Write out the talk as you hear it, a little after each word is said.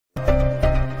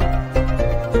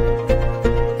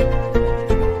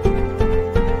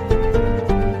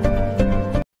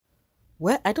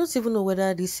I don't even know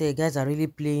whether these guys are really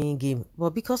playing game, but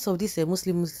because of this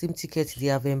Muslim ticket they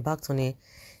have embarked on,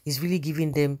 is really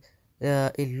giving them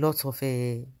a lot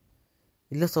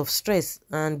of stress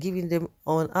and giving them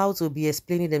on how to be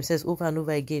explaining themselves over and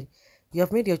over again. You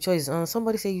have made your choice, and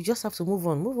somebody say you just have to move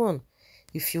on, move on.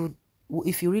 If you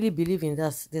really believe in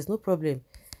that, there's no problem.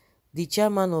 The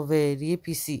chairman of the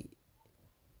APC,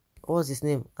 what's his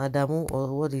name, Adamu,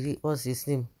 or what's his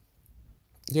name?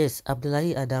 Yes,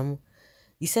 Abdullahi Adamu.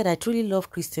 He said, I truly love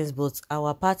Christians, but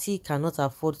our party cannot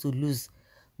afford to lose.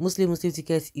 Muslim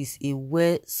tickets is a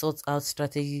well sought out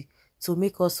strategy to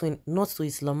make us win, not to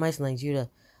Islamize Nigeria,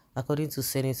 according to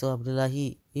Senator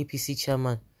Abdullahi, APC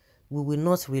chairman. We will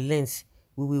not relent.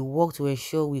 We will work to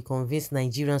ensure we convince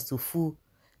Nigerians to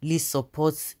fully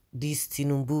support this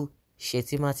Tinubu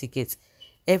Shetima ticket.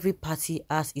 Every party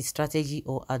has its strategy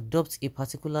or adopts a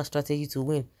particular strategy to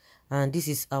win, and this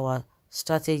is our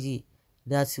strategy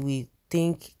that we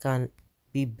think can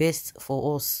be best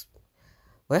for us.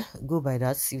 Well, go by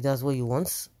that if that's what you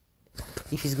want.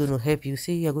 If it's going to help you,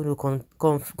 say you're going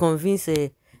to convince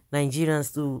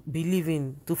Nigerians to believe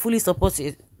in, to fully support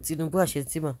Tinubu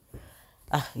Shetima.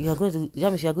 You are going to, that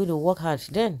means you are going to work hard.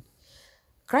 Then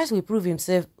Christ will prove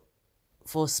himself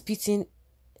for spitting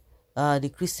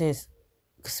the Christians,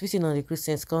 spitting on the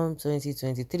Christians come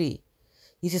 2023.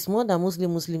 It is more than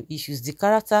Muslim issues. The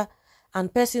character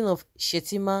and person of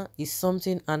Shetima is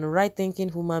something, and right-thinking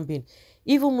human being.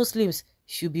 Even Muslims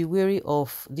should be wary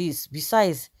of this.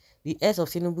 Besides, the health of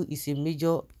Tinubu is a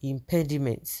major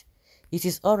impediment. It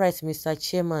is all right, Mr.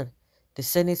 Chairman, the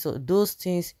senator. Those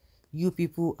things you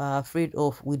people are afraid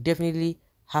of will definitely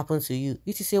happen to you.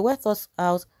 It is a well thought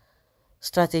out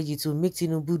strategy to make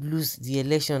Tinubu lose the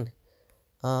election.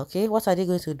 Okay, what are they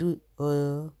going to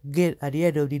do get at the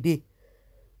end of the day?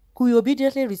 Could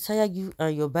obediently retire you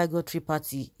and your bigotry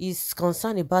party is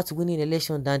concerned about winning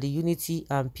election than the unity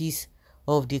and peace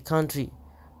of the country.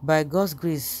 By God's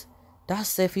grace, that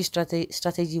selfish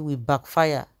strategy will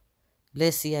backfire.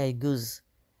 Let's see how it goes.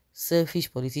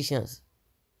 Selfish politicians.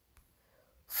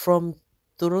 From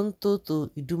Toronto to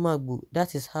Idumagbu,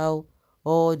 that is how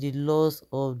all the laws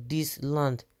of this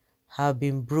land have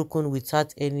been broken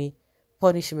without any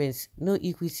punishments, no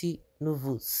equity, no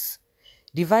votes.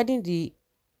 Dividing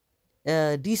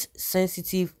this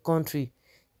sensitive country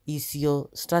is your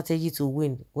strategy to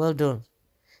win. Well done.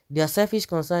 Their selfish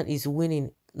concern is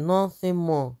winning, nothing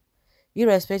more.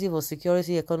 Irrespective of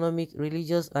security, economic,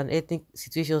 religious, and ethnic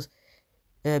situations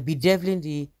bedeviling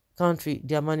the country,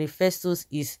 their manifestos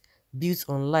is built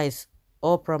on lies.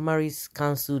 All primaries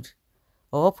cancelled,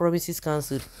 or all promises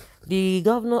cancelled. The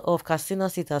governor of Katsina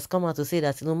State has come out to say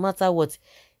that no matter what,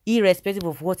 irrespective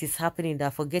of what is happening,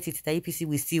 that forget it, the APC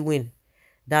will still win.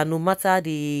 That no matter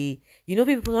the, some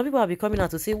people have been coming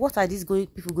out to say, what are these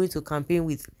people going to campaign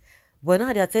with? But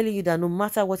now they are telling you that no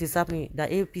matter what is happening, the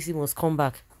APC must come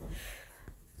back.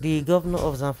 The governor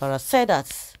of Zamfara said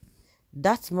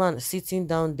that man sitting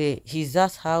down there,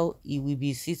 that's how he will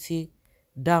be sitting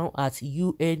down at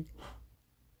UN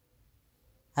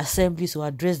assembly to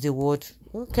address the world.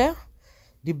 Okay,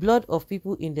 the blood of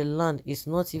people in the land is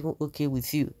not even okay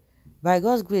with you. By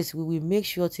God's grace, we will make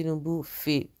sure Tinubu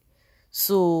fail.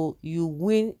 So you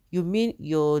win. You mean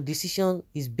your decision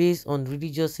is based on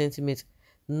religious sentiment,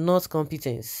 not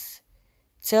competence.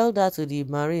 Tell that to the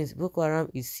Marines. Boko Haram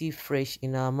is still fresh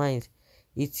in our minds.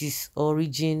 It is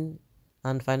origin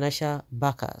and financial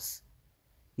backers.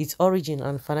 Its origin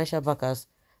and financial backers,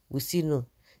 we still know.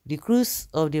 The cruise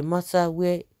of the matter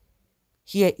where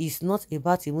here is not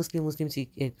about a Muslim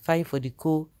fighting for the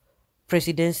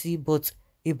co-presidency, but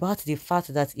about the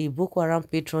fact that a Boko Haram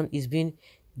patron is being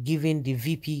given the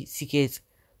VP ticket.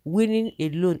 Winning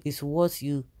alone is what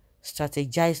you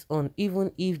strategize on,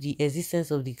 even if the existence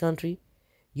of the country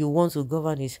you want to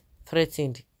govern is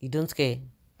threatened. You don't care.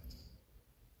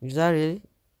 Is that really?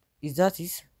 Is that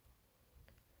it?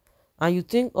 And you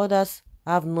think others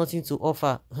have nothing to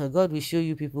offer? God will show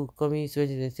you people coming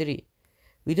 2023.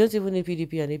 We don't even need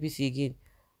PDP and APC again.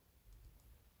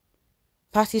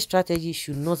 Party strategy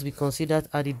should not be considered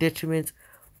at the detriment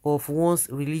of one's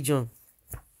religion.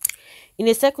 In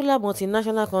a secular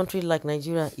multinational country like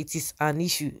Nigeria, it is an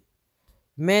issue.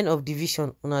 Men of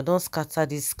division, una don't scatter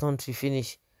this country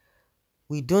finish.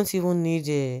 We don't even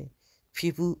need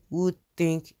people who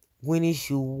think winning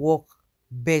should work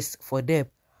best for them.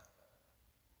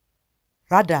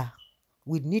 Rather,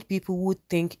 we need people who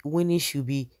think winning should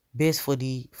be best for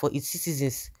its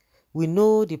citizens. We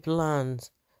know the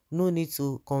plans. No need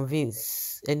to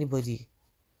convince anybody.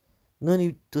 No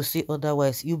need to say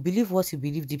otherwise. You believe what you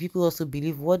believe. The people also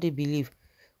believe what they believe.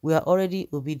 We are already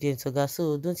obedient to God,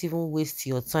 so don't even waste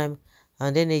your time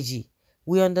and energy.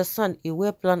 We understand a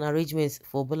well-planned arrangement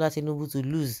for Bola Tinubu to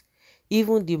lose.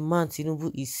 Even the man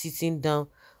Tinubu is sitting down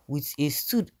with a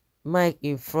stood mic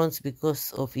in front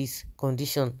because of his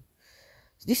condition.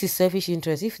 This is selfish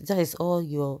interest. If that is all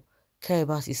you care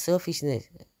about is selfishness,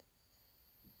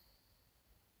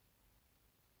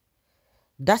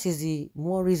 that is the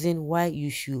more reason why you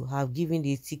should have given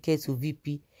the ticket to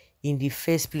VP in the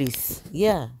first place.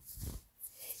 Yeah.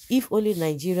 If only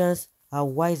Nigerians are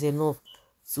wise enough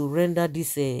to render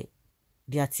this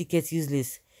their ticket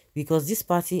useless, because this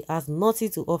party has nothing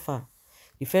to offer.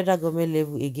 The federal government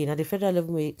level again, at the federal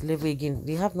level again,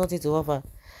 they have nothing to offer,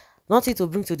 nothing to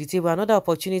bring to the table. Another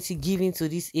opportunity given to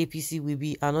this APC will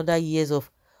be another years of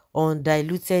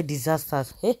undiluted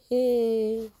disasters. Hey,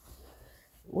 hey.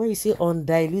 When you say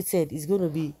undiluted, it's going to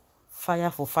be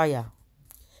fire for fire.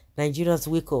 Nigerians,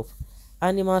 wake up.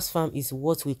 Animals farm is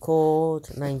what we call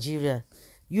Nigeria.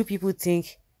 You people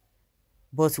think,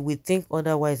 but we think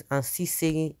otherwise and still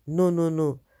saying no, no,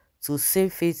 no to same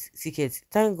faith tickets.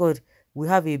 Thank God we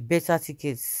have a better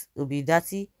ticket.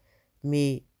 Obidati,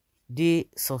 may they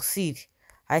succeed.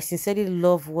 I sincerely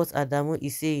love what Adamu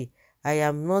is saying. I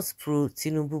am not pro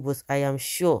Tinubu, but I am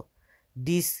sure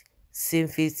this same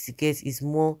faith ticket is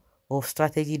more of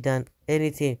strategy than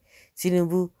anything.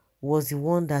 Tinubu was the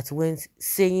one that went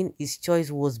saying his choice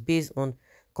was based on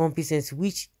competence,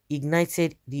 which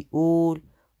ignited the old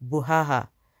Buhaha.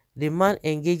 The man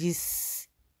engages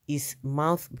his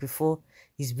mouth before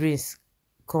his brains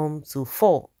come to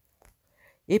fall.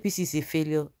 APC is a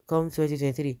failure come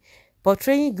 2023.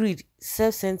 Portraying greed,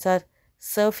 self-centered,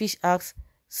 selfish acts,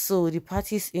 so the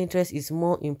party's interest is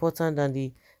more important than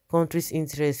the country's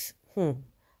interest.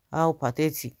 How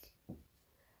pathetic.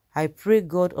 I pray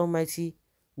God Almighty,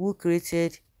 who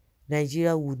created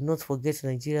Nigeria, would not forget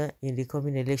Nigeria in the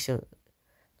coming election.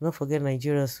 Not forget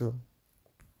Nigeria. So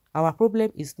our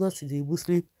problem is not the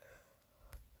Muslim.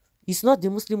 It's not the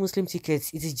Muslim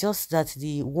tickets. It is just that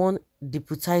the one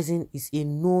deputizing is a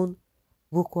known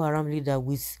Boko Haram leader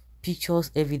with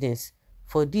pictures evidence.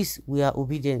 For this, we are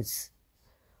obedient.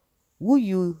 Who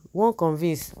you want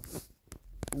convince?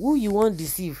 Who you want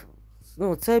deceive?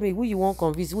 No, tell me who you want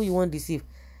convince, who you want deceive.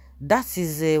 That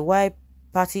is why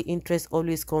party interests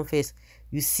always confess.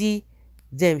 You see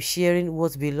them sharing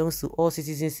what belongs to all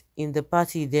citizens in the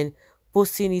party, then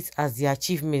posting it as their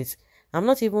achievements. I'm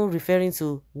not even referring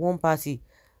to one party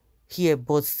here,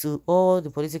 but to all the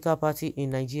political party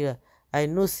in Nigeria. I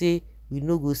know say we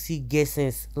no go see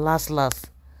guessings last.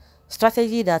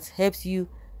 Strategy that helps you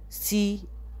see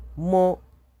more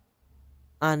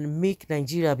and make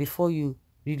Nigeria before you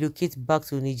relocate back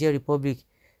to Niger Republic.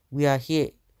 We are here.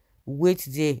 Wait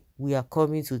there. We are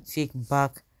coming to take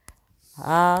back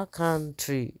our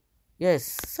country.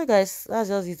 Yes. So guys, that's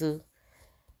just it.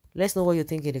 Let's know what you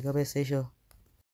think in the comment section.